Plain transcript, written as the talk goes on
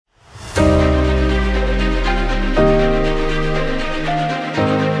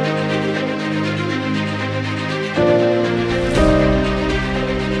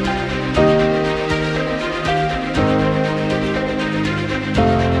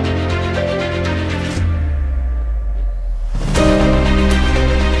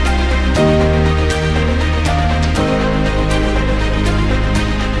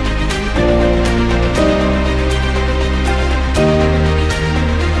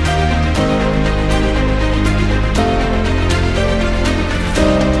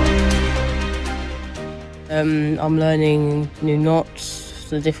I'm learning new knots,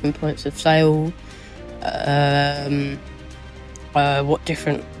 the different points of sail, what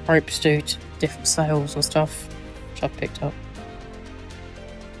different ropes do to different sails and stuff, which I've picked up.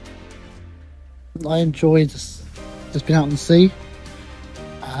 I enjoy just being out on the sea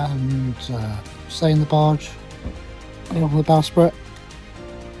and staying in the barge, on the bowsprit.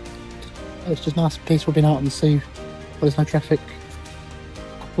 It's just nice and peaceful being out on the sea where there's no traffic.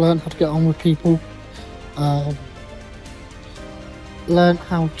 I've learned how to get on with people, learned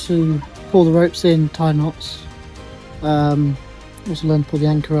how to pull the ropes in, tie knots, also learned to pull the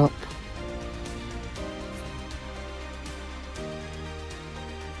anchor up.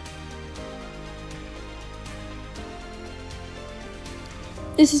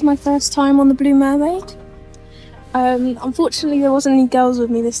 This is my first time on the Blue Mermaid. Unfortunately there wasn't any girls with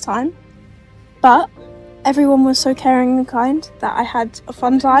me this time, but everyone was so caring and kind that I had a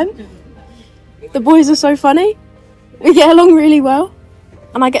fun time. The boys are so funny, we get along really well,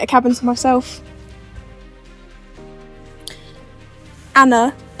 and I get a cabin to myself.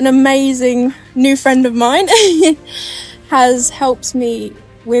 Anna, an amazing new friend of mine, has helped me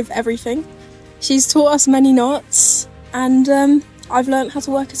with everything. She's taught us many knots, and I've learnt how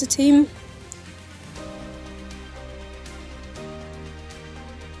to work as a team.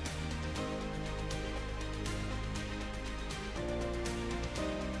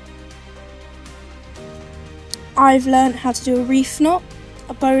 I've learnt how to do a reef knot,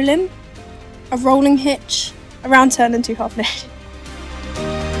 a bowline, a rolling hitch, a round turn and 2 half net.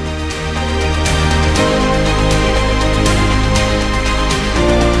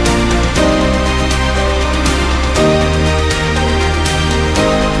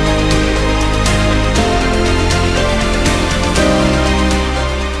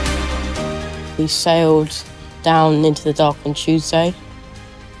 We sailed down into the dark on Tuesday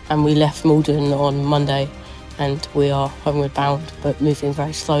and we left Malden on Monday, and we are homeward bound but moving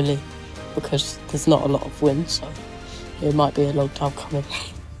very slowly because there's not a lot of wind, so it might be a long time coming.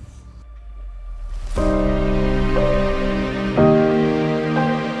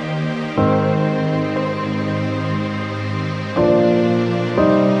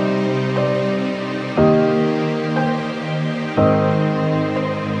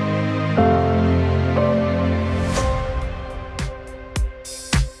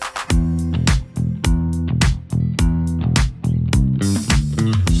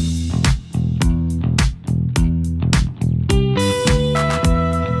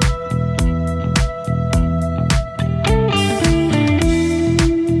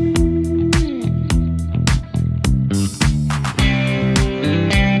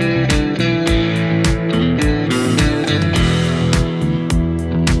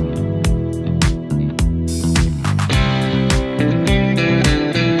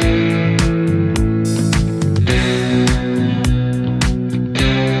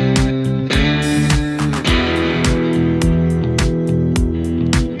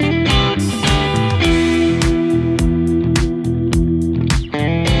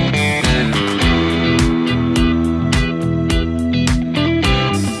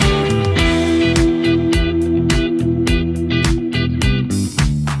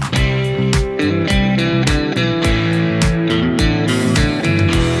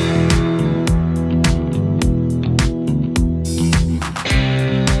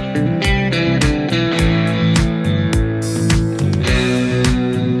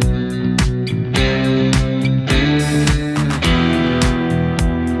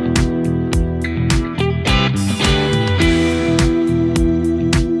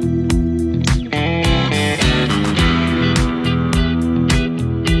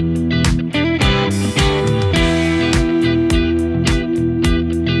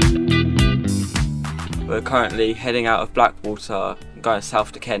 We're currently heading out of Blackwater and going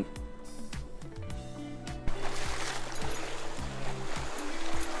south to Kent.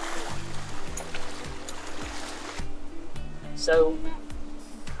 So,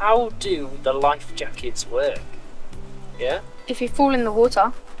 how do the life jackets work? Yeah? If you fall in the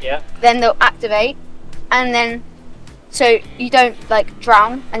water, Yeah? then they'll activate, and then so you don't like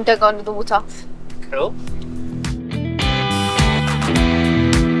drown and don't go under the water. Cool.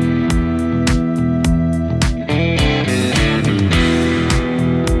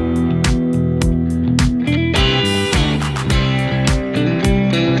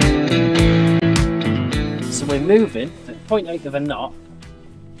 So we're moving at 0.8 of a knot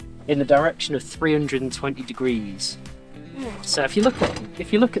in the direction of 320 degrees. So if you look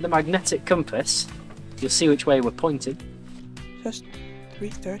at the magnetic compass, you'll see which way we're pointing. Just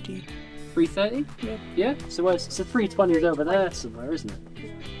 330. 330? Yeah. Yeah? So 320 is over there somewhere, isn't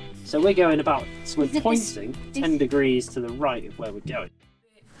it? So we're pointing 10 degrees to the right of where we're going.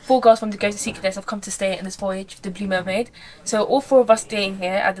 4 girls from the Go to Secretless have come to stay in this voyage with the Blue Mermaid. So all 4 of us staying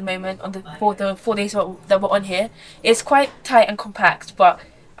here at the moment on the 4 days that we're on here. It's quite tight and compact, but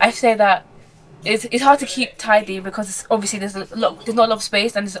I say that it's hard to keep tidy because obviously there's not a lot of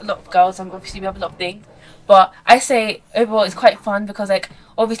space and there's a lot of girls and obviously we have a lot of things. But I say overall it's quite fun because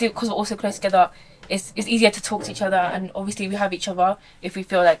obviously because we're all so close together, it's easier to talk to each other, and obviously we have each other if we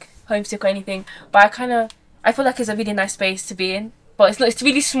feel like homesick or anything. But I feel like it's a really nice space to be in. But it's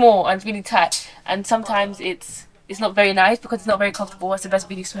really small and really tight, and sometimes it's not very nice because it's not very comfortable. It's the best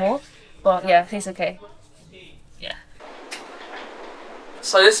really small, but yeah, it's okay. Yeah.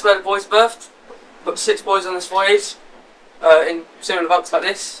 So this is where the boys birthed. Got 6 boys on this voyage, in similar bunks like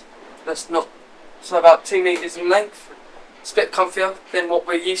this. So about 2 metres in length. It's a bit comfier than what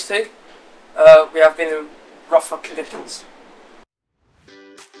we're used to. We have been in rougher conditions.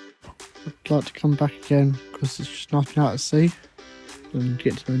 I'd like to come back again because it's just nice being out at sea and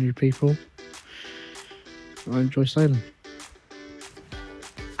get to know new people. I enjoy sailing.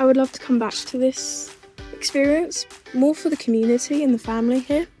 I would love to come back to this experience, more for the community and the family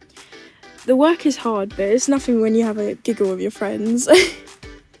here. The work is hard, but it's nothing when you have a giggle with your friends.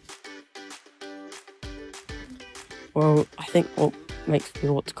 Well, I think what makes me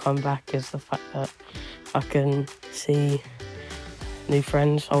want to come back is the fact that I can see new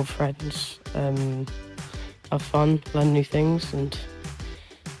friends, old friends, have fun, learn new things, and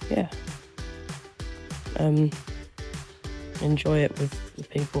yeah, enjoy it with the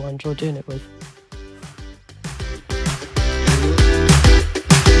people I enjoy doing it with.